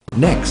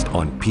Next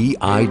on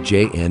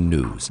PIJN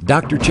News,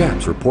 Dr.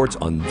 Chaps reports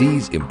on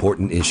these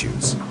important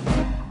issues.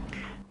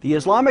 The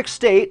Islamic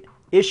State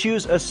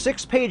issues a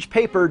 6-page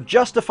paper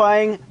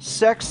justifying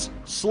sex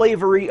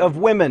slavery of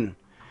women.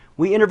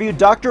 We interviewed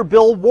Dr.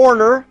 Bill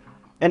Warner,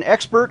 an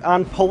expert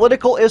on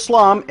political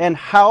Islam and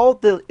how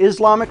the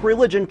Islamic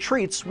religion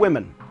treats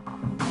women.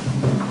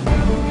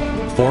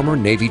 Former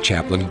Navy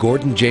chaplain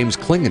Gordon James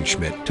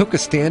Klingenschmitt took a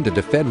stand to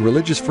defend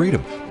religious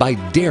freedom by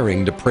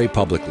daring to pray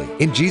publicly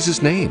in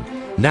Jesus' name.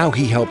 Now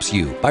he helps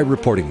you by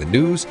reporting the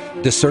news,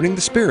 discerning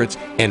the spirits,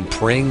 and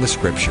praying the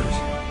scriptures.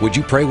 Would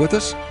you pray with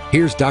us?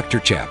 Here's Dr.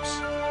 Chaps.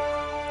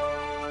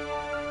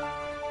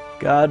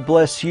 God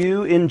bless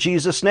you in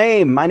Jesus'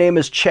 name. My name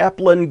is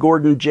Chaplain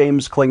Gordon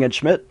James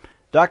Klingenschmitt,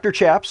 Dr.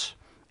 Chaps,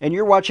 and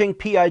you're watching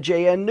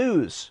PIJN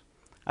News.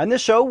 On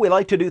this show, we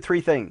like to do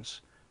 3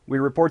 things. We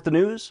report the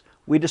news,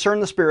 we discern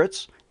the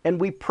spirits, and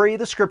we pray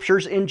the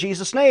scriptures in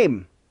Jesus'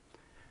 name.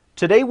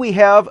 Today we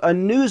have a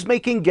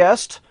news-making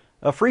guest,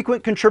 a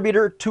frequent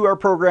contributor to our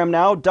program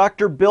now,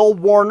 Dr. Bill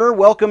Warner.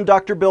 Welcome,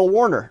 Dr. Bill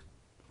Warner.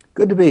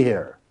 Good to be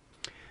here.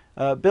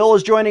 Bill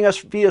is joining us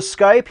via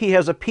Skype. He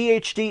has a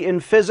PhD in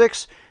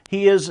physics.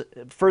 He has,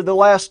 for the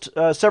last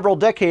several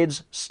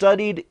decades,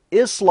 studied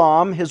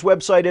Islam. His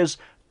website is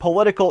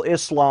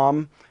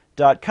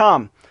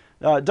politicalislam.com.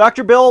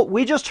 Dr. Bill,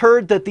 we just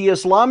heard that the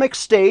Islamic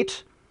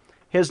State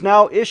has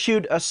now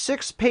issued a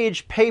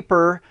 6-page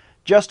paper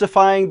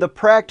justifying the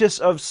practice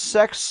of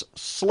sex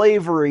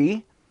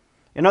slavery.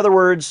 In other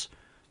words,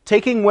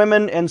 taking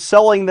women and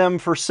selling them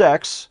for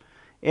sex,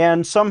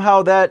 and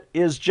somehow that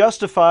is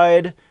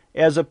justified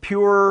as a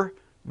pure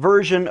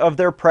version of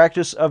their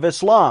practice of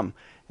Islam.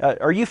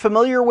 Are you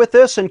familiar with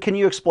this, and can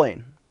you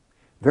explain?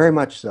 Very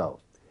much so.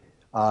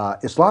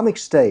 Islamic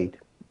State,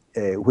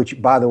 which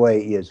by the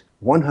way is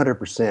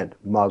 100%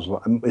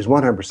 Muslim, is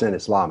 100%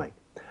 Islamic.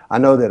 I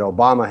know that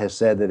Obama has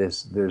said that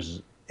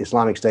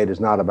Islamic State is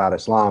not about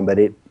Islam, but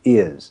it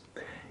is.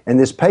 And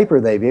this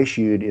paper they've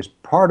issued is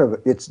part of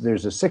it.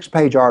 There's a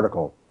 6-page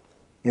article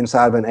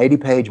inside of an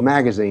 80-page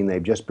magazine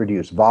they've just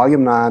produced,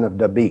 Volume 9 of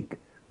Dabiq.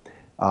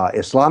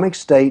 Islamic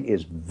State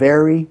is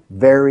very,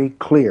 very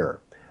clear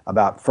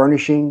about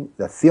furnishing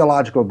the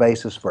theological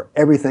basis for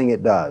everything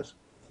it does.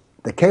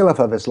 The Caliph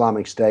of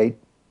Islamic State,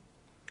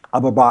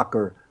 Abu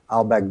Bakr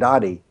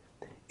al-Baghdadi,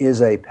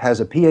 has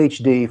a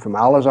PhD from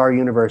Al-Azhar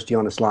University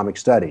on Islamic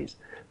Studies.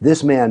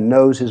 This man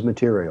knows his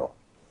material.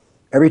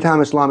 Every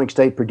time Islamic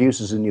State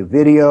produces a new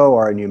video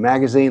or a new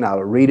magazine,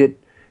 I'll read it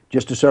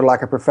just to sort of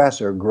like a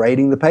professor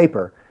grading the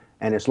paper,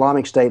 and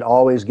Islamic State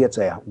always gets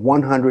a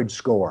 100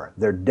 score.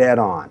 They're dead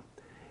on.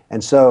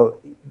 And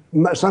so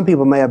some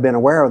people may have been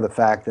aware of the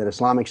fact that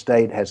Islamic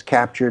State has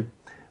captured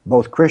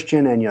both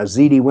Christian and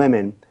Yazidi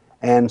women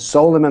and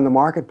sold them in the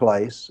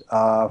marketplace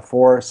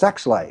for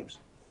sex slaves.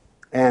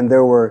 And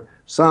there were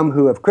some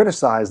who have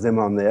criticized them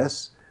on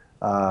this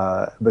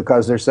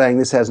because they're saying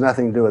this has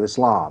nothing to do with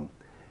Islam.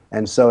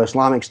 And so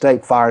Islamic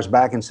State fires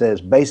back and says,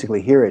 basically,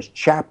 here is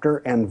chapter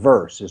and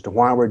verse as to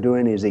why we're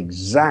doing is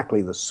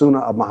exactly the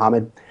Sunnah of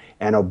Muhammad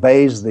and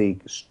obeys the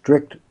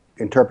strict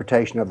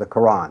interpretation of the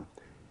Koran.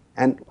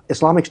 And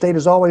Islamic State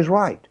is always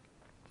right.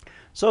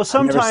 So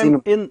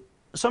sometime in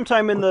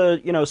the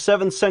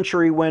 7th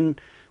century, when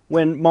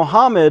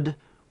Muhammad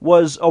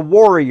was a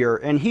warrior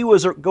and he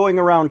was going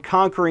around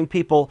conquering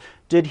people,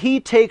 did he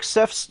take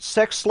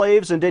sex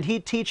slaves, and did he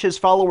teach his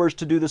followers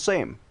to do the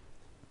same?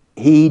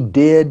 He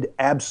did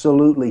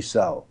absolutely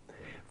so.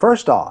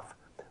 First off,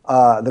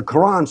 the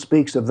Quran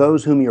speaks of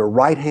those whom your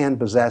right hand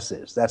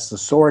possesses. That's the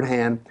sword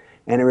hand,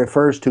 and it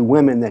refers to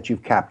women that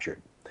you've captured.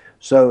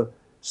 So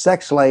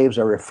sex slaves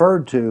are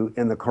referred to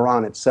in the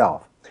Quran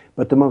itself.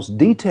 But the most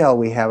detail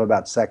we have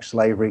about sex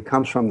slavery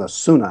comes from the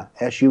Sunnah,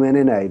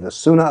 S-U-N-N-A, the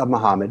Sunnah of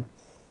Muhammad.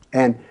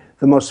 And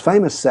the most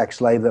famous sex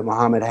slave that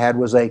Muhammad had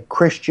was a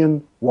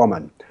Christian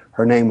woman.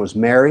 Her name was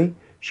Mary.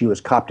 She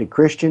was Coptic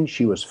Christian.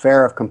 She was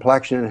fair of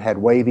complexion and had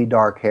wavy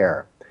dark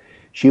hair.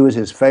 She was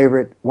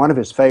one of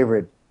his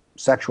favorite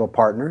sexual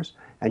partners,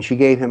 and she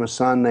gave him a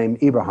son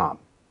named Ibrahim.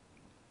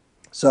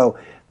 So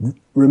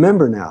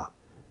remember now,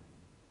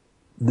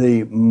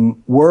 the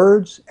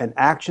words and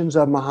actions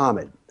of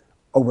Muhammad,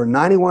 over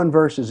 91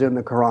 verses in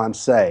the Quran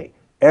say,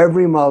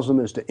 every Muslim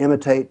is to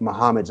imitate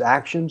Muhammad's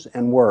actions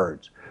and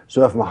words.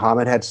 So if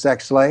Muhammad had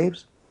sex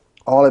slaves,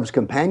 all of his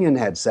companions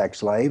had sex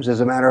slaves.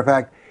 As a matter of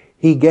fact,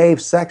 he gave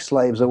sex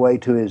slaves away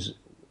to his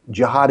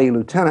jihadi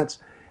lieutenants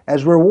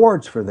as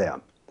rewards for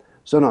them.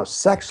 So no,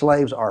 sex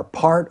slaves are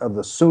part of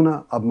the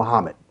Sunnah of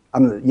Muhammad.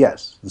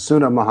 Yes, the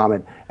Sunnah of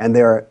Muhammad,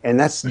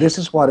 this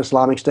is what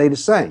Islamic State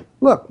is saying.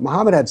 Look,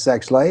 Muhammad had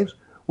sex slaves.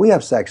 We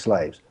have sex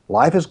slaves.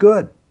 Life is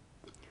good.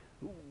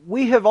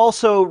 We have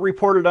also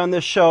reported on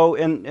this show,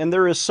 and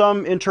there is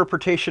some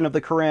interpretation of the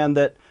Quran,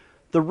 that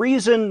the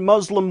reason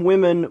Muslim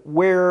women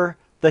wear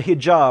the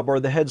hijab or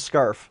the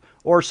headscarf,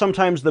 or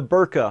sometimes the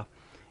burqa,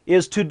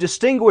 is to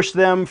distinguish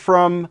them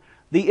from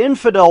the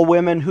infidel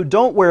women who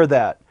don't wear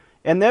that.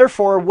 And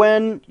therefore,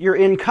 when you're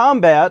in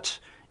combat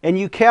and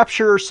you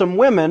capture some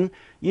women,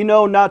 you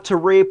know not to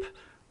rape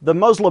the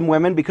Muslim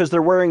women because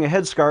they're wearing a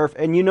headscarf,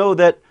 and you know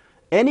that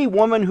any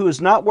woman who is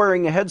not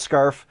wearing a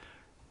headscarf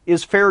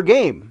is fair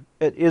game.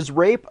 Is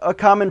rape a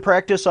common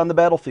practice on the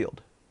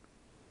battlefield?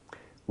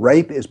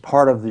 Rape is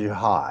part of the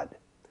jihad.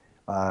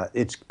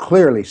 It's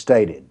clearly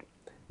stated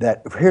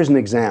that, here's an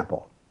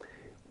example.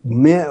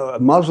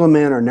 Muslim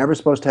men are never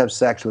supposed to have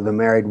sex with a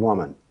married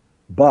woman,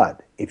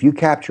 but if you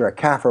capture a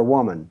kafir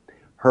woman,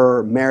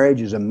 her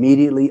marriage is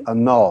immediately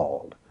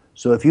annulled.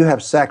 So if you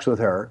have sex with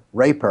her,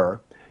 rape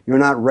her, you're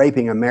not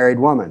raping a married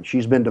woman.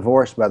 She's been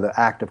divorced by the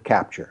act of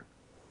capture.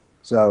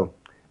 So,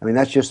 I mean,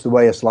 that's just the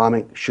way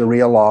Islamic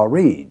Sharia law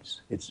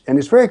reads. It's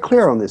very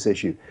clear on this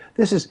issue.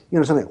 This is,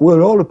 something, well,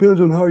 it all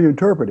depends on how you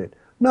interpret it.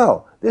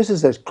 No, this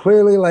is as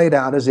clearly laid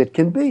out as it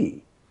can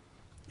be.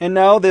 And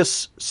now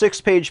this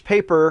 6-page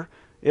paper,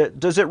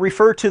 does it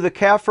refer to the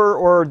kafir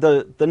or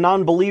the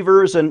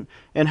non-believers and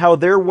how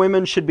their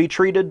women should be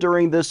treated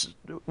during this?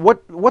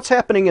 What's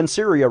happening in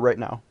Syria right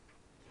now?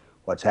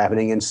 What's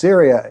happening in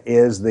Syria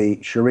is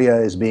the Sharia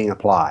is being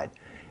applied.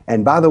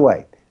 And by the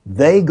way,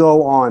 they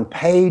go on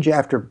page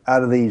out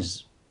of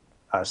these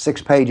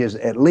 6 pages,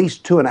 at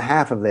least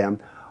 2.5 of them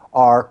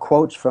are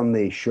quotes from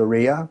the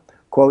Sharia,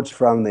 quotes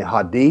from the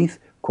Hadith,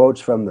 quotes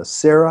from the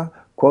Sirah,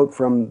 quote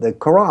from the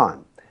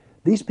Koran.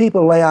 These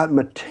people lay out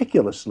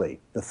meticulously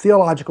the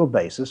theological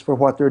basis for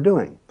what they're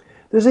doing.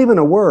 There's even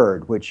a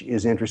word which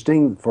is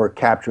interesting for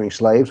capturing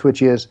slaves,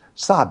 which is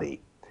sabi.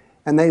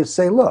 And they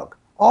say, look,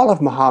 all of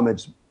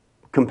Muhammad's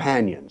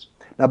companions.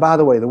 Now, by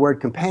the way, the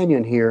word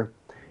companion here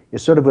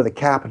is sort of with a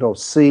capital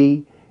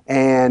C,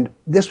 and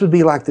this would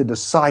be like the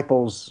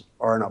disciples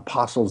or an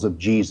apostles of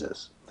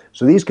Jesus.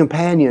 So these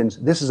companions,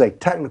 this is a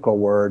technical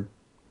word,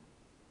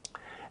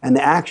 and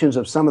the actions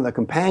of some of the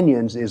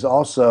companions is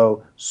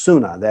also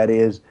sunnah. That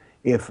is,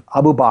 if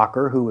Abu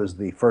Bakr, who was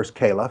the first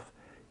caliph,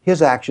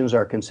 his actions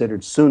are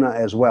considered sunnah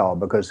as well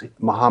because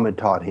Muhammad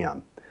taught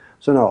him.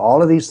 So no,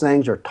 all of these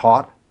things are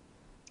taught.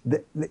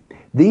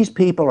 These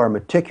people are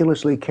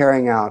meticulously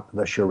carrying out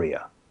the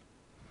Sharia.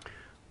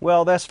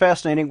 Well, that's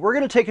fascinating. We're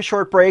going to take a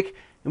short break,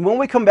 and when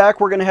we come back,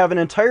 we're going to have an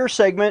entire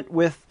segment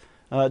with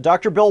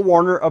Dr. Bill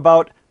Warner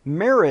about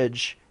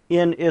marriage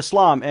in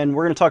Islam, and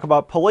we're going to talk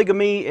about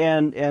polygamy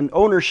and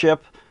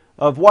ownership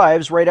of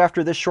wives right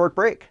after this short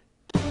break.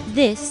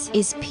 This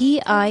is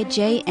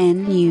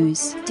PIJN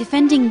News,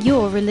 defending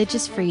your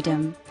religious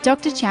freedom.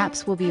 Dr.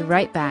 Chaps will be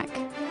right back.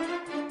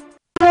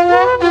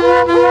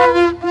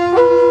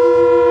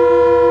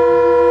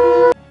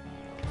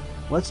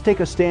 Let's take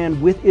a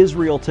stand with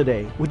Israel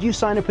today. Would you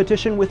sign a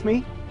petition with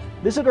me?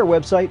 Visit our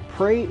website,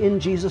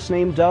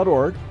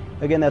 prayinjesusname.org.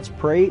 Again, that's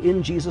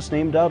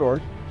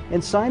prayinjesusname.org.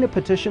 And sign a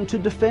petition to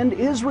defend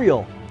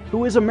Israel,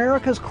 who is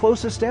America's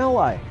closest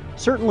ally,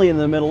 certainly in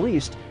the Middle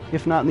East,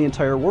 if not in the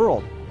entire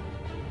world.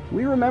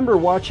 We remember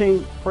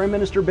watching Prime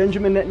Minister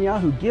Benjamin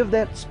Netanyahu give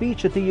that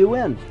speech at the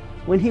UN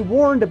when he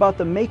warned about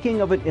the making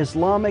of an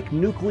Islamic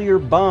nuclear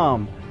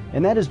bomb,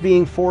 and that is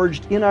being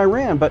forged in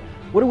Iran. But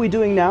what are we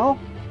doing now?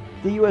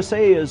 The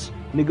USA is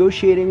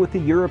negotiating with the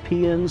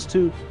Europeans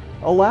to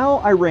allow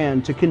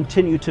Iran to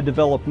continue to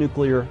develop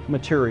nuclear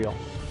material.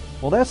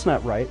 Well, that's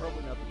not right.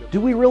 Do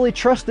we really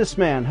trust this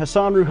man,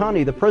 Hassan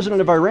Rouhani, the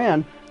president of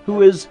Iran,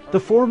 who is the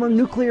former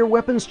nuclear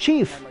weapons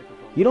chief?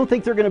 You don't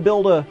think they're going to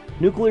build a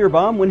nuclear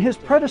bomb when his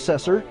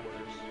predecessor,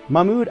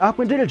 Mahmoud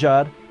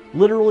Ahmadinejad,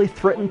 literally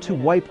threatened to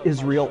wipe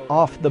Israel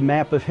off the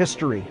map of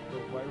history?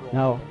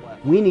 Now,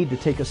 we need to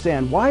take a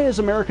stand. Why is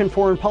American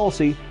foreign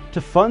policy to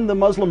fund the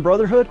Muslim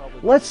Brotherhood?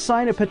 Let's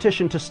sign a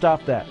petition to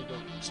stop that.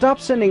 Stop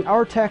sending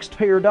our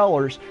taxpayer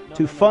dollars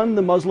to fund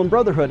the Muslim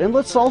Brotherhood. And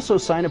let's also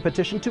sign a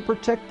petition to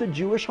protect the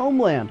Jewish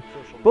homeland.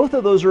 Both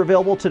of those are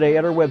available today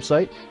at our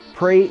website,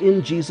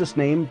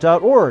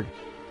 prayinjesusname.org.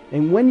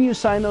 And when you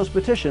sign those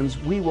petitions,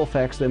 we will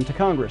fax them to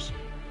Congress.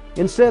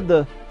 Instead,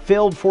 the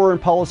failed foreign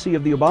policy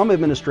of the Obama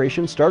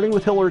administration, starting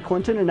with Hillary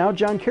Clinton and now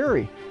John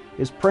Kerry,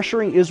 is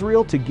pressuring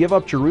Israel to give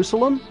up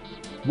Jerusalem.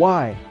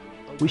 Why?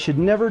 We should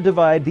never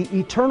divide the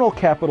eternal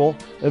capital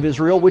of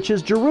Israel, which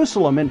is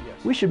Jerusalem, and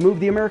we should move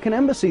the American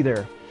embassy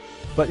there.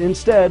 But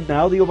instead,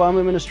 now the Obama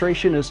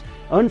administration is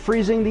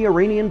unfreezing the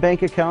Iranian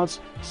bank accounts,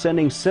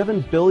 sending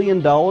 $7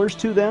 billion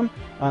to them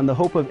on the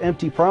hope of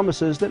empty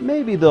promises that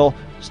maybe they'll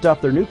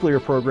stop their nuclear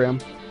program.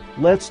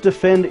 Let's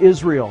defend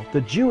Israel. The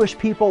Jewish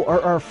people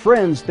are our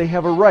friends. They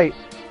have a right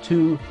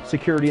to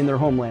security in their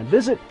homeland.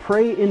 Visit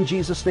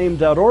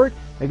prayinjesusname.org.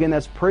 Again,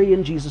 that's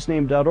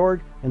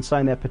prayinjesusname.org, and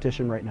sign that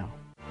petition right now.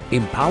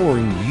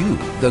 Empowering you,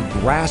 the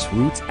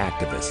grassroots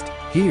activist.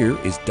 Here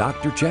is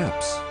Dr.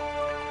 Chaps.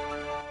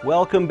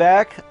 Welcome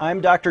back.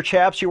 I'm Dr.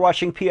 Chaps. You're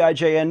watching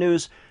PIJN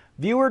News.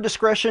 Viewer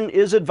discretion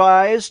is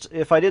advised.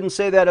 If I didn't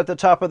say that at the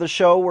top of the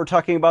show, we're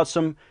talking about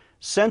some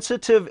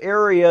sensitive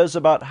areas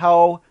about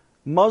how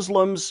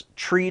Muslims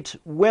treat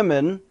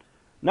women,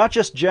 not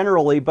just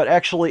generally, but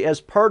actually as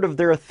part of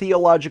their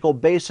theological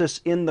basis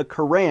in the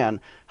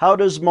Koran. How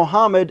does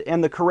Muhammad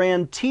and the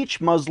Koran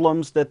teach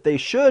Muslims that they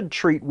should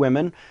treat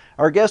women?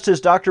 Our guest is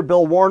Dr.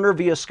 Bill Warner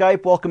via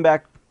Skype. Welcome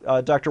back,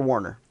 Dr.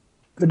 Warner.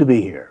 Good to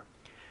be here.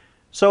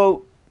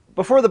 So,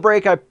 before the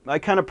break, I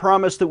kind of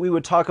promised that we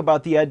would talk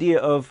about the idea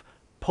of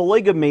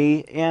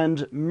polygamy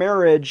and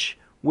marriage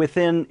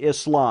within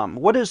Islam.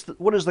 What does the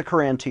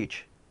Quran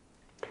teach?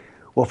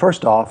 Well,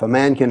 first off, a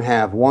man can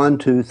have 1,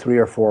 2, 3,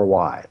 or 4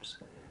 wives.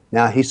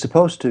 Now, he's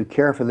supposed to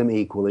care for them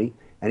equally,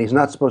 and he's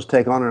not supposed to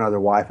take on another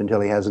wife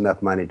until he has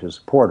enough money to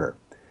support her.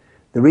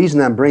 The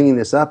reason I'm bringing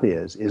this up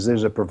is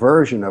there's a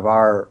perversion of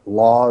our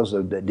laws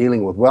of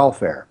dealing with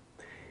welfare.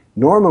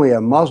 Normally,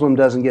 a Muslim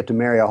doesn't get to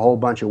marry a whole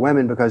bunch of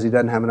women because he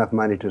doesn't have enough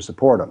money to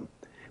support them.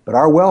 But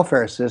our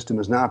welfare system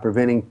is now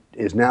providing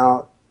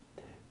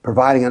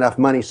enough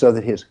money so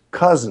that his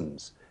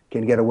cousins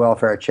can get a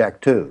welfare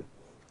check too.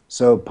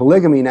 So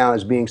polygamy now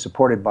is being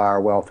supported by our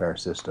welfare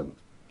system,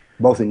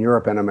 both in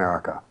Europe and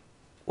America.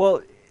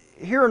 Well,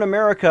 here in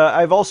America,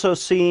 I've also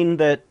seen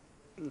that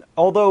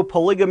although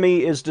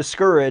polygamy is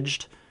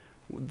discouraged,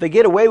 they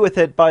get away with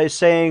it by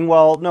saying,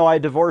 well, no, I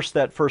divorced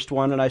that first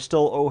one and I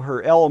still owe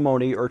her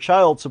alimony or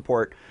child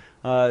support.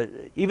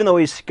 Even though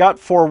he's got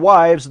 4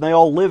 wives and they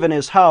all live in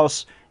his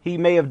house, he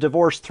may have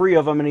divorced 3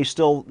 of them and he's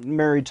still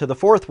married to the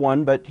 4th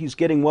one, but he's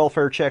getting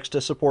welfare checks to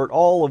support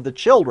all of the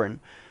children.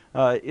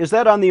 Is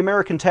that on the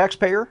American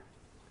taxpayer?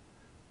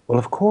 Well,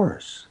 of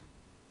course.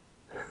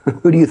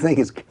 Who do you think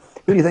is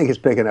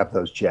picking up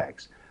those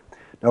checks?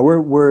 Now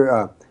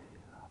we're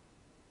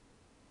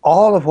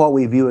all of what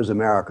we view as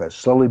America is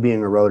slowly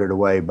being eroded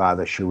away by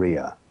the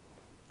Sharia,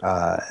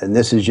 and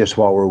this is just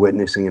what we're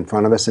witnessing in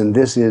front of us. And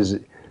this is,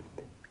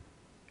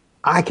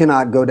 I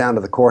cannot go down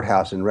to the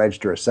courthouse and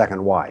register a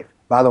second wife.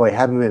 By the way,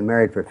 having been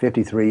married for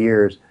 53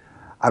 years,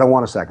 I don't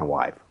want a second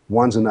wife.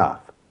 One's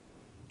enough.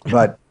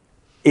 But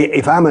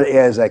if I'm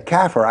as a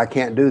kafir, I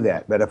can't do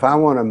that. But if I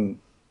want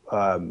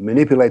to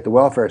manipulate the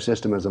welfare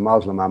system as a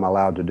Muslim, I'm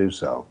allowed to do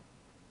so.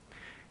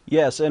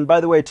 Yes, and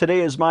by the way,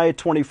 today is my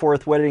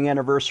 24th wedding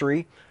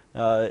anniversary,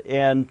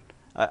 and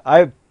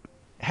I'm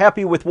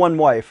happy with one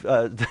wife,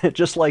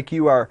 just like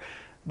you are.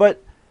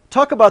 But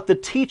talk about the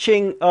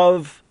teaching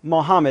of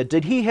Muhammad.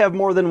 Did he have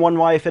more than one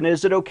wife, and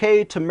is it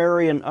okay to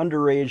marry an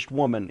underage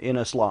woman in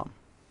Islam?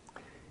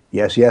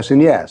 Yes, yes,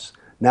 and yes.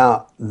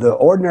 Now, the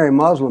ordinary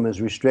Muslim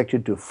is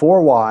restricted to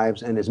 4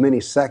 wives and as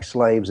many sex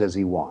slaves as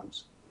he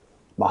wants.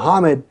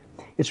 Muhammad,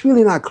 it's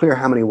really not clear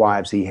how many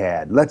wives he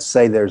had. Let's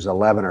say there's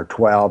 11 or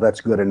 12,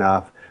 that's good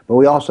enough. But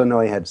we also know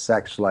he had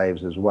sex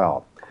slaves as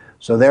well.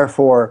 So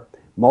therefore,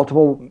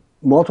 multiple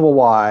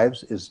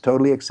wives is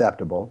totally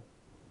acceptable,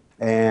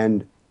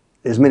 and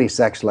as many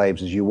sex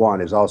slaves as you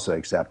want is also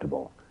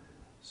acceptable.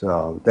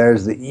 So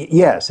there's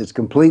yes, it's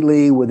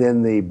completely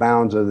within the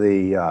bounds of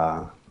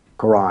the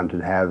Quran to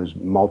have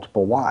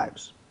multiple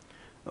wives.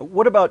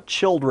 What about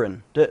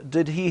children?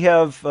 Did he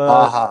have...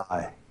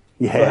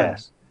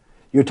 Yes.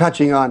 You're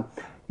touching on,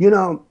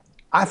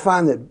 I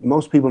find that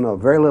most people know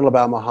very little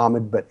about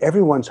Muhammad, but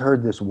everyone's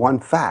heard this one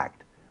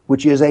fact,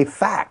 which is a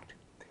fact.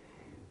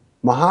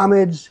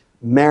 Muhammad's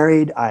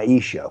married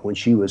Aisha when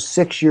she was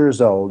 6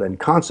 years old and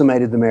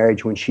consummated the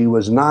marriage when she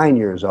was 9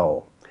 years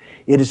old.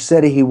 It is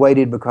said he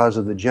waited because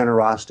of the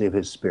generosity of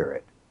his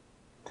spirit.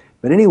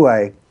 But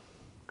anyway,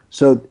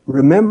 so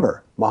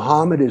remember,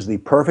 Muhammad is the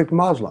perfect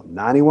Muslim.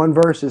 91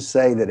 verses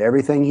say that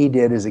everything he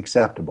did is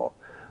acceptable.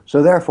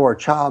 So therefore,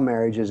 child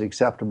marriage is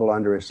acceptable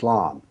under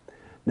Islam.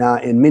 Now,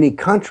 in many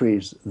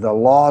countries, the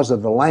laws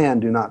of the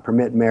land do not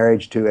permit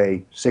marriage to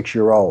a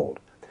 6-year-old.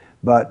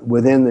 But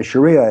within the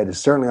Sharia, it is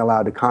certainly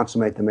allowed to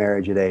consummate the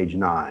marriage at age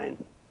 9.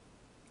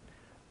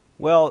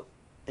 Well,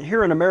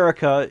 here in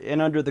America,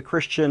 and under the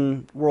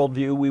Christian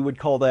worldview, we would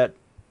call that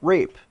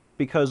rape,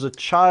 because a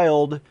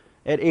child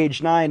at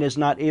age 9 is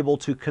not able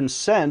to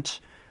consent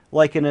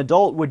like an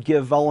adult would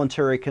give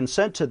voluntary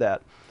consent to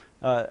that.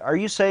 Are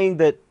you saying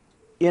that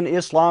in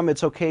Islam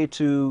it's okay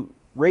to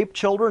rape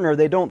children, or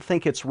they don't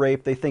think it's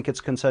rape, they think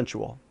it's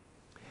consensual?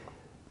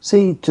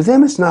 See, to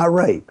them it's not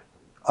rape.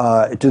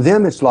 To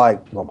them it's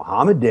like, well,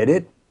 Muhammad did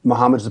it.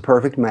 Muhammad's the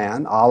perfect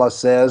man. Allah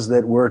says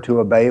that we're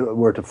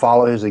to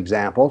follow his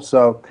example.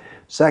 So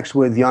sex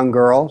with young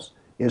girls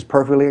is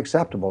perfectly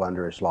acceptable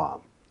under Islam.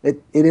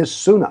 It is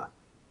sunnah.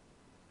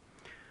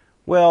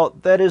 Well,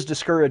 that is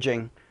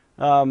discouraging.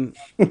 I've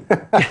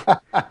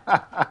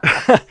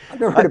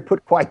never heard it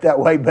put quite that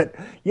way, but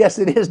yes,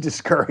 it is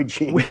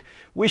discouraging.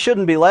 We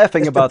shouldn't be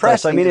laughing about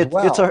this. I mean,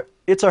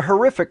 it's a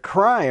horrific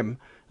crime.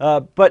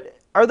 But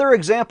are there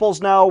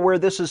examples now where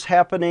this is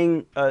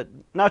happening,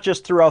 not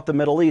just throughout the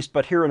Middle East,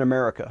 but here in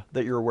America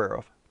that you're aware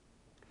of?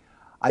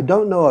 I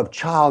don't know of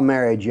child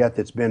marriage yet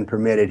that's been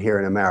permitted here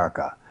in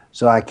America,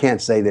 so I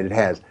can't say that it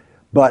has.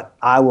 But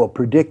I will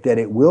predict that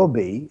it will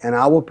be, and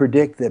I will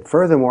predict that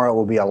furthermore it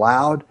will be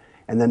allowed,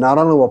 and then not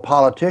only will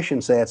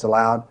politicians say it's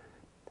allowed,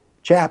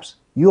 chaps,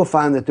 you'll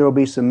find that there will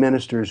be some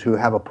ministers who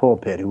have a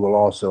pulpit who will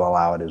also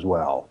allow it as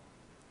well.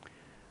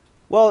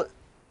 Well,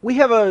 we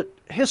have a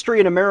history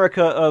in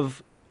America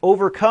of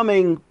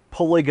overcoming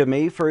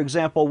polygamy. For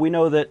example, we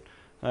know that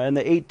in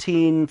the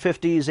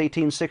 1850s,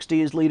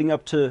 1860s, leading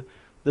up to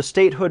the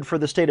statehood for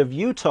the state of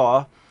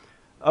Utah,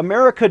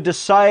 America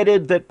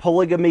decided that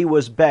polygamy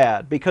was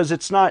bad because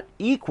it's not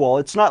equal.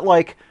 It's not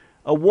like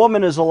a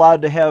woman is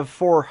allowed to have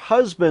 4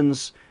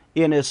 husbands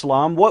in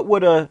Islam. What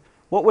would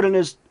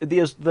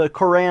the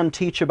Koran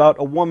teach about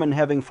a woman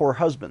having 4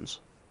 husbands?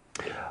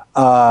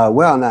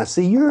 Well, now,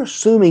 see, you're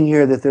assuming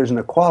here that there's an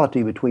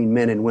equality between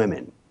men and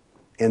women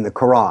in the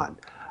Quran.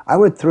 I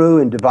went through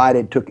and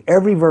took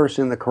every verse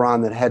in the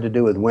Quran that had to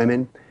do with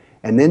women,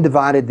 and then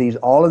divided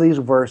all of these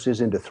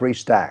verses into 3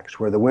 stacks,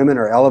 where the women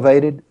are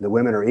elevated, the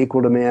women are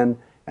equal to men,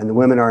 and the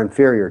women are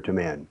inferior to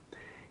men.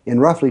 In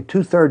roughly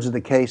 2/3 of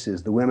the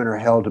cases, the women are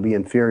held to be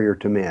inferior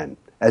to men.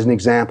 As an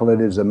example,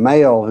 it is a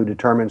male who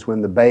determines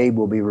when the babe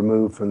will be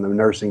removed from the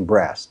nursing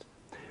breast.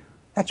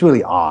 That's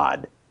really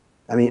odd.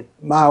 I mean,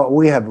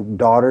 we have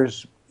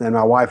daughters, and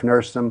my wife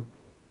nursed them.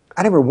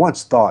 I never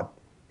once thought,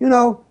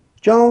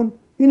 Joan,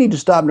 you need to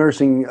stop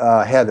nursing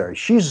Heather.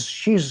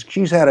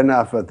 She's had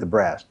enough at the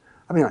breast.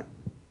 I mean,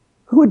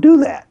 who would do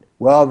that?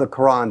 Well, the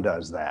Quran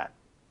does that.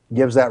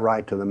 Gives that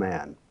right to the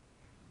man.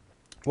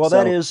 Well,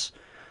 that is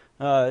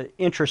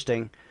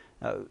interesting.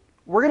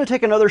 We're going to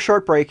take another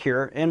short break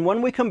here, and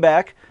when we come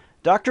back,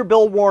 Dr.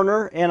 Bill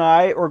Warner and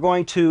I are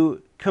going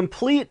to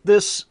complete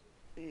this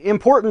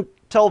important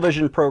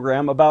television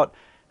program about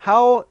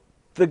how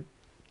the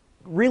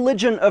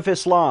religion of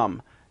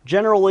Islam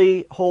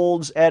generally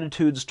holds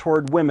attitudes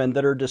toward women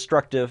that are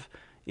destructive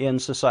in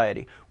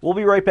society. We'll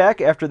be right back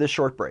after this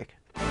short break.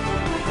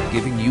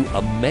 Giving you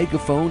a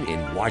megaphone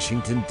in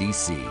Washington,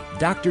 D.C.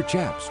 Dr.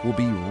 Chaps will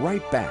be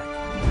right back.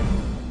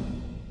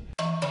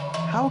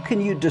 How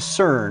can you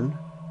discern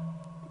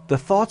the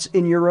thoughts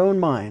in your own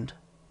mind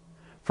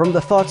from the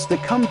thoughts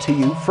that come to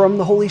you from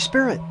the Holy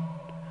Spirit,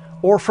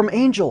 or from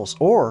angels,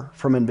 or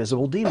from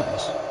invisible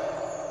demons?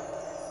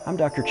 I'm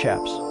Dr.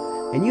 Chaps,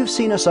 and you've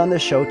seen us on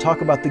this show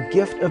talk about the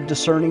gift of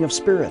discerning of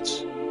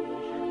spirits.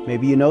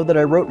 Maybe you know that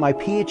I wrote my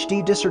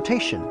PhD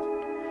dissertation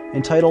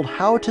entitled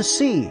How to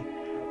See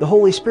the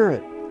Holy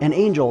Spirit and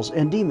Angels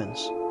and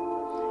Demons.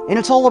 And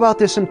it's all about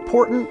this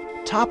important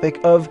topic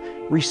of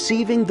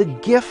receiving the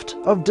gift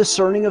of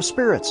discerning of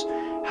spirits.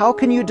 How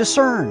can you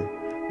discern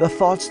the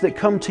thoughts that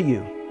come to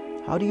you?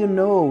 How do you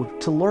know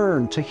to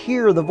learn to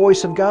hear the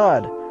voice of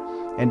God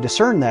and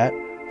discern that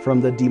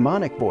from the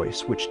demonic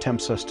voice which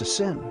tempts us to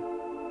sin?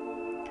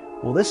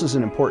 Well, this is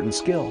an important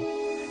skill,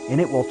 and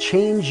it will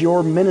change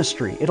your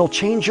ministry. It'll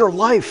change your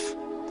life,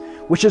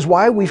 which is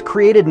why we've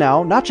created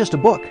now not just a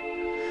book,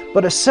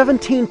 but a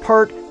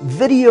 17-part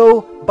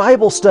video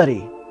Bible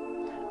study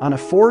on a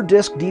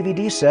 4-disc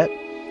DVD set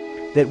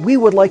that we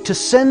would like to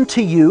send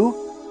to you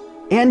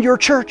and your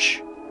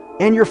church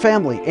and your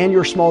family and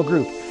your small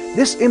group.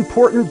 This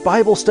important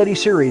Bible study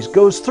series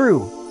goes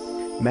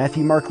through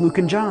Matthew, Mark, Luke,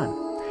 and John.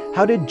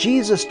 How did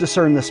Jesus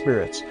discern the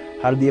spirits?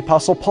 How did the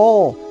Apostle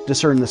Paul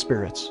discern the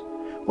spirits?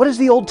 What does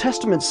the Old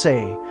Testament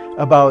say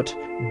about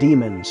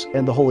demons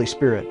and the Holy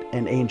Spirit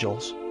and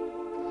angels?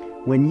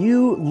 When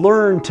you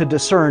learn to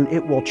discern,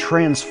 it will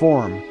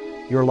transform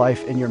your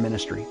life and your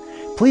ministry.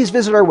 Please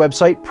visit our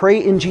website,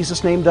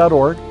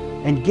 prayinjesusname.org,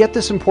 and get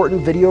this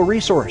important video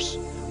resource.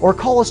 Or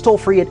call us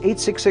toll-free at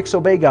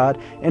 866-OBEY-GOD,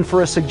 and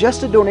for a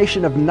suggested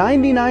donation of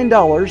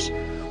 $99,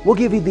 we'll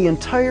give you the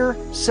entire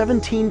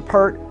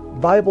 17-part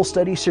Bible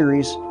study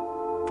series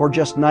for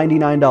just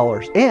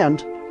 $99.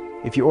 And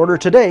if you order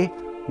today,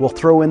 we'll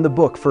throw in the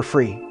book for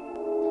free.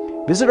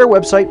 Visit our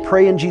website,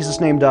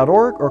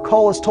 prayinjesusname.org, or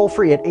call us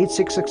toll-free at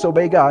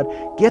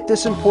 866-OBEY-GOD. Get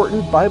this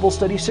important Bible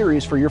study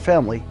series for your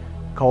family.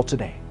 Call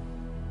today.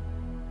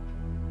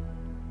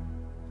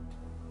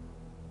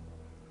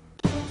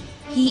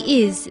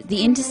 He is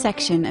the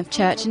intersection of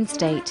church and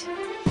state.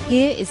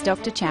 Here is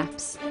Dr.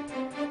 Chaps.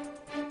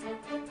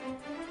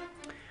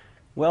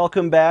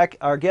 Welcome back.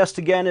 Our guest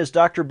again is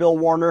Dr. Bill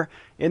Warner.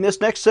 In this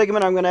next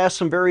segment, I'm going to ask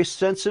some very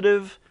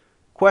sensitive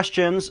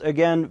questions.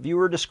 Again,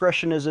 viewer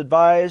discretion is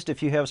advised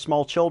if you have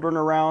small children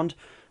around.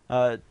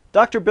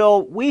 Dr.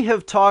 Bill, we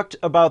have talked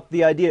about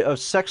the idea of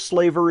sex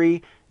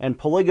slavery and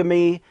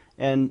polygamy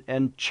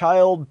and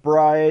child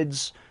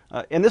brides,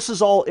 and this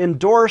is all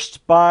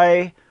endorsed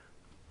by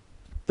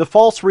the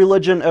false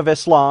religion of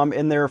Islam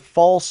in their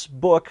false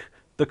book,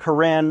 the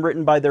Koran,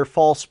 written by their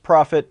false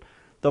prophet,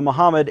 the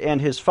Muhammad,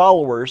 and his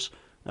followers.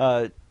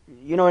 And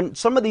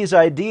some of these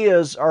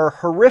ideas are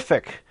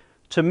horrific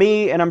to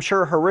me, and I'm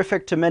sure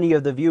horrific to many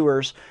of the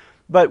viewers,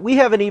 but we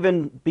haven't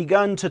even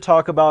begun to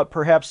talk about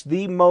perhaps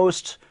the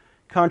most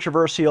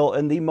controversial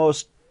and the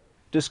most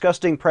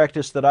disgusting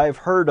practice that I've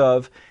heard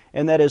of,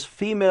 and that is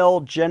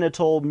female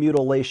genital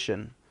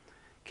mutilation.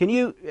 Can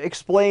you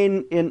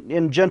explain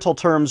in gentle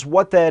terms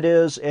what that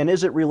is, and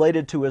is it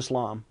related to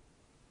Islam?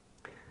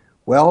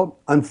 Well,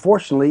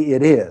 unfortunately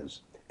it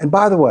is. And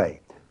by the way,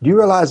 do you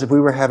realize if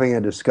we were having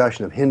a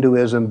discussion of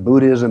Hinduism,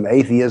 Buddhism,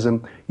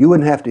 atheism, you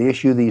wouldn't have to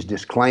issue these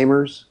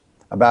disclaimers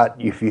about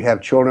if you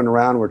have children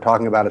around, we're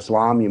talking about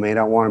Islam, you may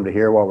not want them to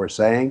hear what we're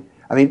saying?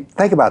 I mean,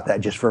 think about that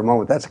just for a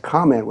moment. That's a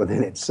comment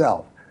within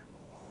itself.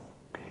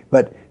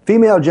 But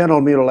female genital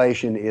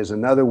mutilation is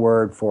another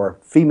word for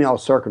female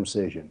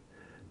circumcision.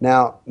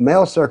 Now,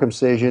 male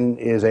circumcision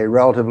is a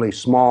relatively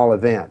small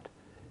event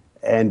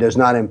and does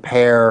not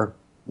impair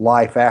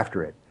life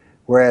after it,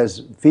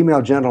 whereas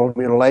female genital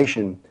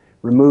mutilation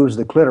removes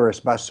the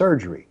clitoris by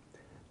surgery.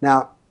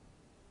 Now,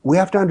 we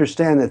have to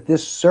understand that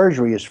this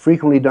surgery is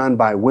frequently done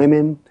by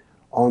women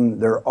on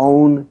their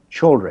own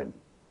children,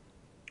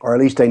 or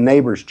at least a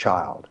neighbor's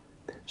child.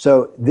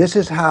 So this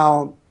is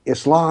how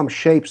Islam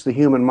shapes the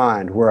human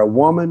mind, where a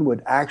woman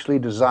would actually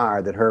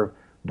desire that her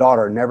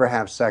daughter never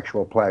have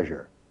sexual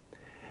pleasure.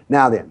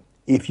 Now then,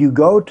 if you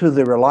go to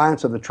the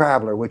Reliance of the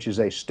Traveler, which is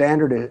a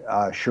standard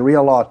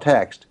Sharia law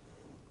text,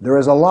 there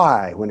is a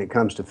lie when it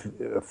comes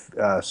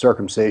to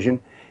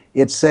circumcision.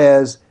 It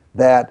says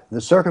that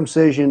the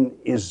circumcision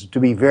is to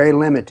be very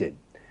limited.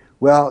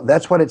 Well,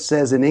 that's what it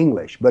says in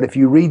English, but if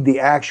you read the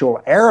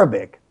actual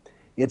Arabic,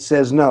 it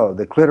says no,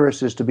 the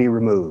clitoris is to be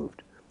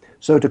removed.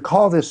 So to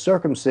call this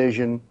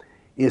circumcision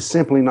is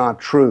simply not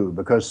true,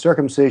 because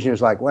circumcision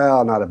is like,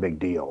 well, not a big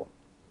deal.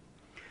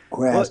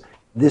 Whereas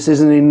this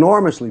is an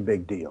enormously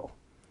big deal.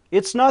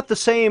 It's not the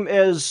same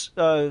as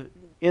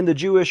in the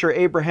Jewish or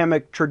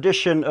Abrahamic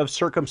tradition of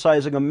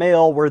circumcising a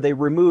male, where they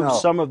remove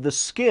some of the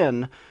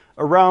skin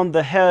around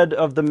the head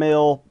of the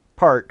male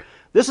part.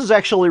 This is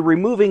actually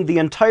removing the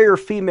entire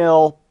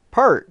female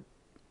part.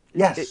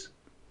 Yes.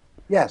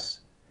 Yes.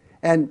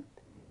 And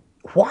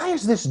why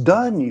is this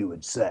done, you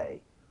would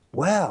say?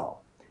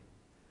 Well,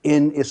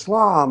 in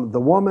Islam, the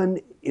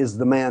woman is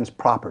the man's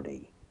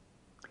property.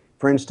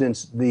 For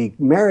instance, the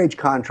marriage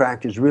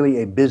contract is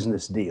really a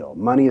business deal.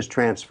 Money is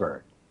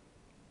transferred.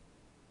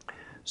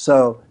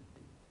 So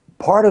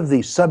part of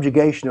the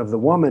subjugation of the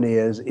woman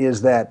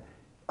is that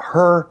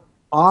her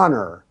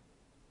honor,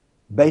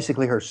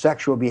 basically her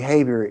sexual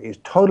behavior, is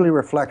totally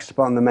reflects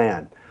upon the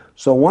man.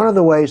 So one of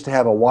the ways to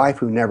have a wife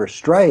who never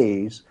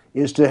strays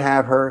is to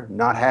have her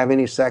not have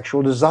any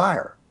sexual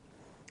desire.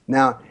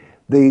 Now,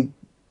 the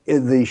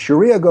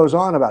Sharia goes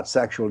on about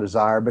sexual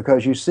desire,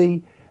 because you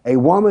see, a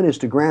woman is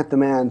to grant the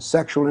man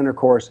sexual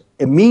intercourse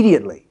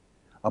immediately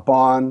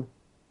upon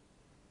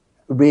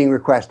being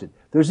requested.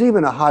 There's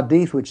even a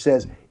hadith which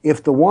says,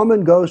 if the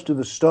woman goes to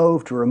the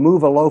stove to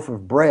remove a loaf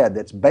of bread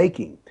that's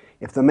baking,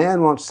 if the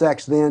man wants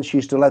sex then,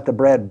 she's to let the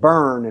bread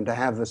burn and to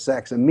have the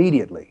sex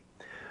immediately.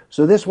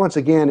 So this, once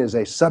again, is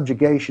a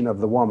subjugation of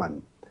the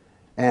woman.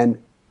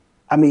 And,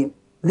 I mean,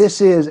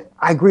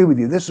 I agree with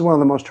you, this is one of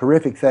the most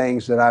horrific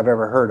things that I've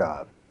ever heard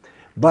of.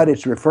 But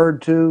it's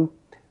referred to,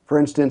 for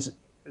instance,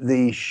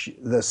 the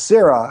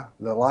Sirah,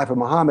 the life of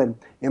Muhammad,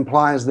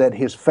 implies that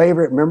his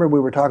favorite, remember we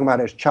were talking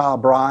about his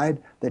child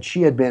bride, that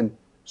she had been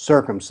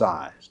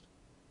circumcised.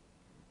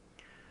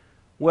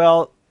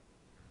 Well,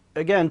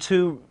 again,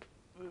 to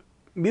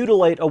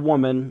mutilate a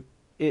woman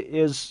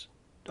is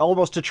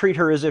almost to treat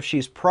her as if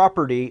she's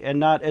property and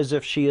not as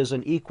if she is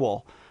an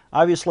equal.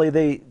 Obviously,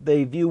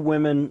 they view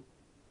women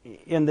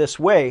in this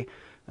way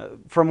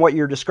from what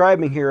you're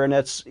describing here, and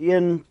that's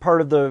in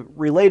part of the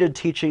related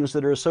teachings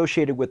that are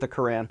associated with the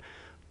Koran.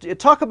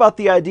 Talk about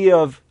the idea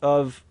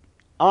of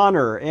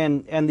honor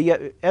and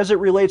as it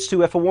relates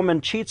to if a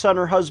woman cheats on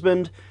her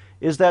husband,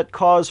 is that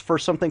cause for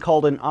something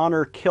called an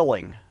honor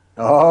killing?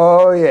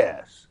 Oh,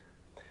 yes.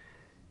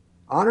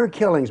 Honor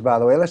killings, by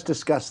the way, let's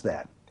discuss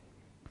that.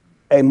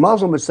 A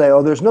Muslim would say,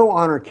 oh, there's no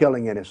honor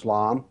killing in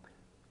Islam.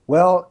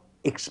 Well,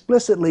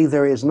 explicitly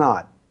there is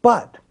not.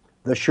 But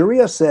the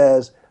Sharia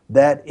says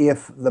that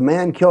if the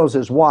man kills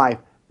his wife,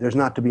 there's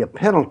not to be a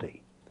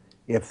penalty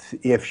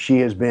if she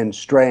has been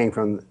straying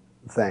from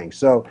things.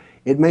 So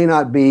it may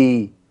not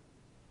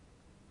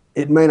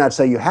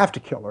say you have to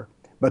kill her,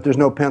 but there's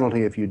no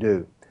penalty if you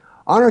do.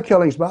 Honor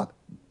killings,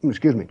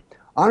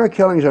 honor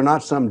killings are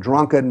not some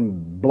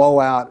drunken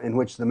blowout in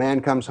which the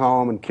man comes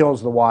home and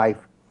kills the wife.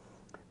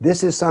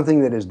 This is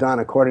something that is done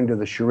according to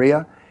the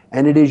Sharia,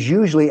 and it is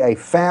usually a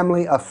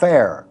family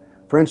affair.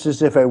 For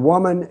instance, if a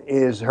woman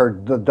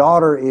the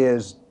daughter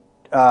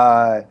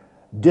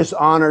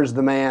dishonors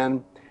the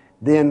man,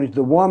 then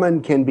the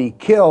woman can be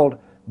killed,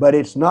 but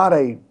it's not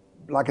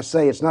like I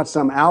say, it's not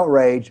some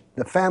outrage.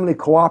 The family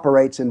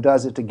cooperates and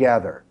does it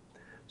together.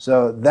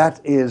 So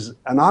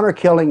an honor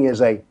killing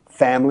is a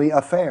family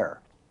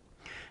affair.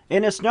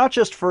 And it's not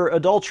just for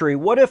adultery.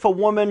 What if a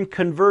woman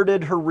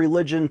converted her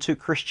religion to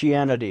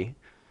Christianity?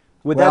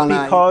 Would that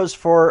be cause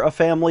for a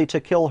family to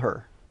kill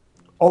her?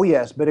 Oh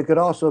yes, but it could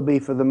also be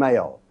for the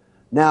male.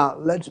 Now,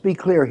 let's be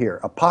clear here.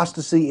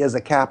 Apostasy is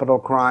a capital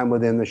crime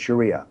within the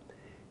Sharia.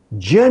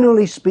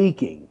 Generally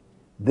speaking,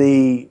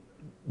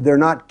 they're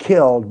not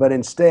killed, but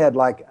instead,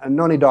 like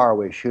Noni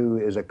Darwish, who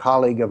is a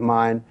colleague of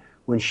mine,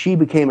 when she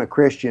became a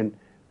Christian,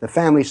 the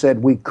family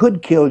said, we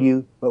could kill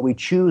you, but we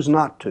choose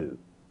not to.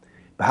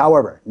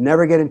 However,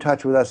 never get in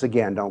touch with us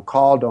again. Don't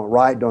call, don't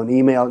write, don't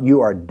email.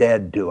 You are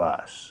dead to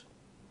us.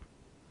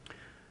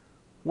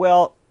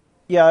 Well,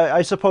 yeah,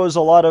 I suppose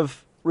a lot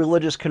of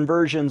religious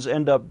conversions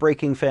end up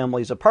breaking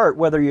families apart,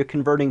 whether you're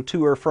converting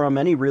to or from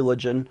any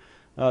religion.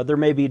 There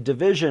may be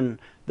division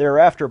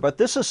thereafter, but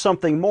this is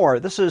something more.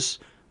 This is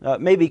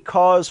maybe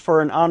cause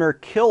for an honor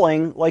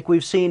killing, like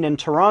we've seen in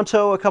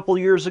Toronto a couple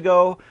years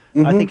ago,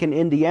 I think in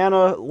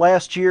Indiana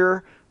last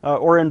year,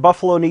 or in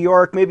Buffalo, New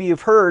York. Maybe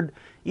you've heard,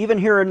 even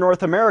here in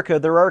North America,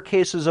 there are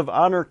cases of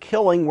honor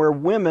killing where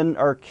women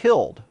are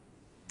killed.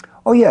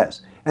 Oh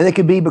yes, and it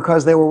could be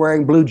because they were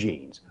wearing blue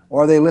jeans,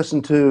 or they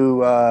listened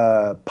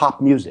to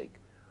pop music,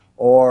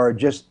 or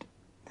just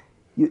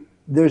you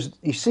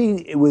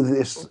see with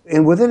this,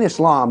 and within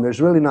Islam, there's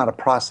really not a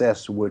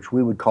process which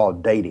we would call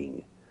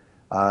dating.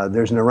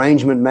 There's an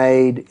arrangement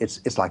made.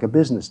 It's like a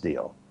business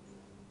deal.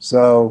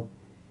 So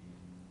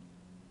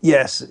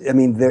yes, I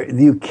mean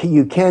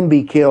you can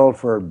be killed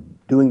for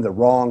doing the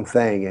wrong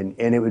thing,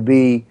 and it would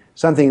be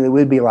something that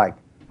would be like,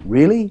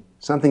 really?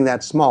 Something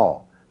that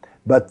small.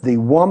 But the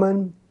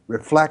woman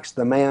reflects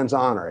the man's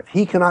honor. If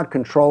he cannot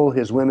control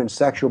his women's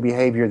sexual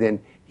behavior,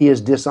 then he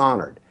is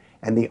dishonored.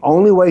 And the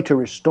only way to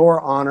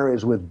restore honor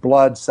is with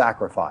blood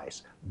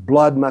sacrifice.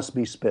 Blood must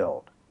be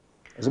spilled.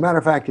 As a matter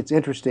of fact, it's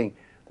interesting.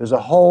 There's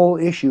a whole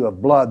issue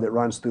of blood that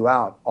runs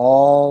throughout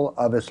all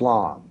of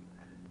Islam.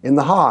 In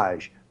the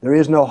Hajj, there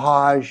is no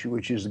Hajj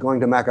which is going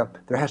to Mecca.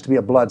 There has to be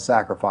a blood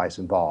sacrifice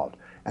involved.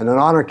 And an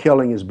honor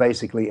killing is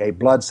basically a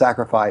blood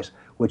sacrifice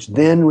which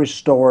then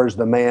restores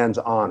the man's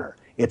honor.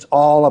 It's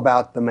all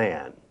about the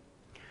man.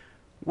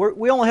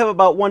 We only have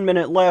about 1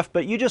 minute left,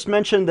 but you just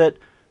mentioned that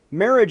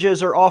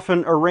marriages are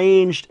often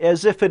arranged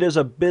as if it is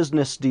a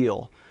business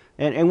deal.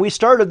 And we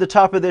started the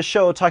top of this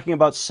show talking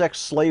about sex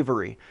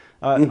slavery.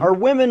 Are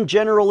women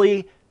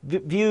generally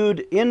viewed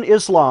in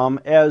Islam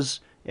as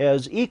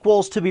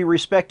equals to be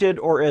respected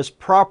or as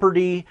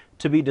property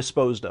to be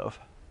disposed of?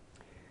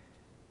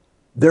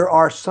 There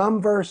are some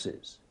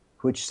verses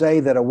which say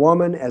that a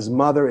woman as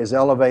mother is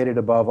elevated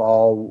above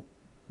all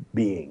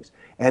beings,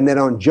 and that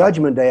on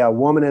Judgment Day a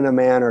woman and a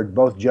man are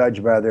both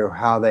judged by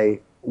how they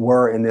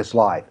were in this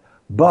life.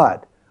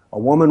 But a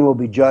woman will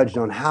be judged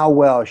on how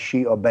well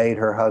she obeyed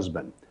her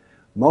husband.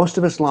 Most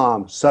of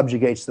Islam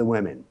subjugates the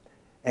women.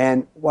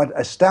 And what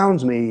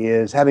astounds me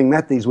is, having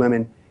met these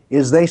women,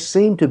 is they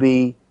seem to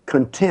be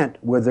content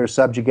with their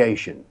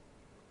subjugation.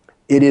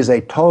 It is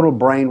a total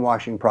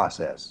brainwashing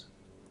process.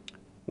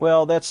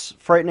 Well, that's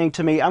frightening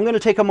to me. I'm going to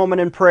take a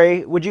moment and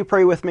pray. Would you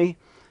pray with me?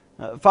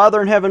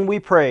 Father in heaven, we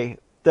pray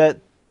that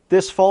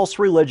this false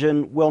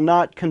religion will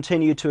not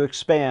continue to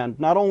expand,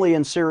 not only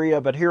in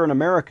Syria, but here in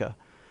America.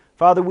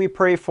 Father, we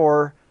pray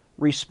for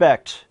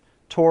respect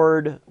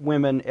toward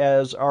women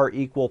as our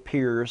equal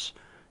peers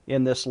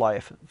in this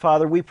life.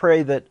 Father, we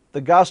pray that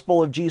the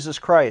gospel of Jesus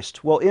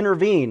Christ will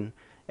intervene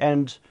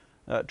and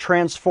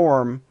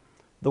transform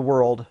the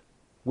world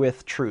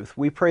with truth.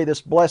 We pray this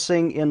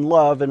blessing in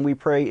love, and we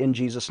pray in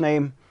Jesus'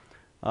 name.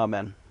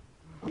 Amen.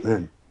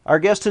 Amen. Our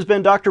guest has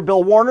been Dr.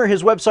 Bill Warner.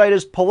 His website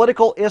is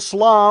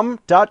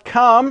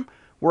politicalislam.com.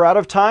 We're out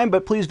of time,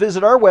 but please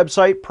visit our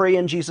website,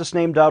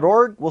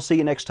 prayinjesusname.org. We'll see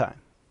you next time.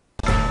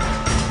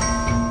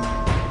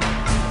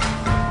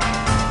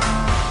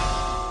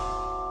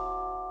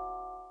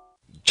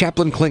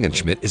 Chaplain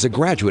Klingenschmitt is a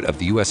graduate of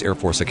the U.S. Air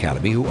Force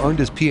Academy who earned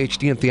his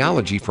Ph.D. in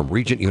theology from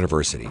Regent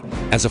University.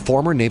 As a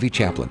former Navy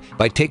chaplain,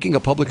 by taking a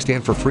public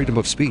stand for freedom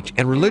of speech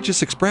and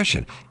religious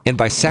expression, and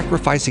by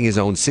sacrificing his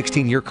own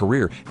 16-year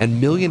career and $1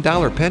 million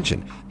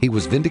pension, he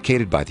was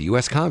vindicated by the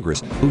U.S.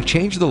 Congress, who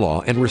changed the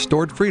law and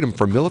restored freedom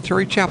for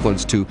military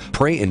chaplains to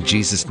pray in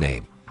Jesus'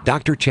 name.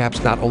 Dr.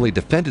 Chaps not only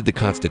defended the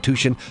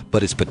Constitution,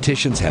 but his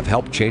petitions have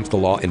helped change the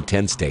law in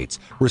 10 states,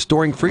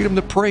 restoring freedom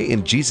to pray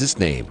in Jesus'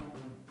 name.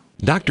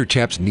 Dr.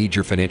 Chaps needs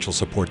your financial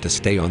support to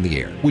stay on the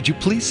air. Would you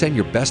please send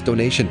your best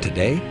donation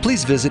today?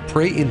 Please visit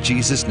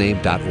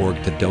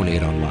prayinjesusname.org to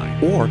donate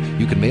online. Or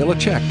you can mail a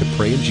check to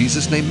Pray in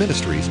Jesus Name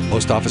Ministries,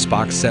 Post Office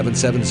Box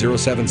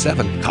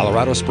 77077,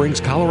 Colorado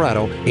Springs,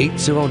 Colorado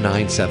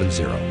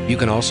 80970. You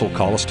can also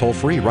call us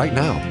toll-free right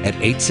now at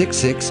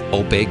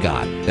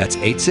 866-OBEY-GOD. That's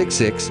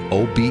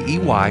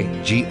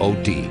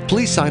 866-OBEYGOD.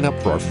 Please sign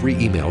up for our free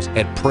emails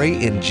at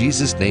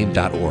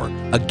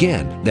prayinjesusname.org.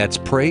 Again, that's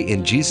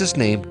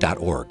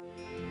prayinjesusname.org.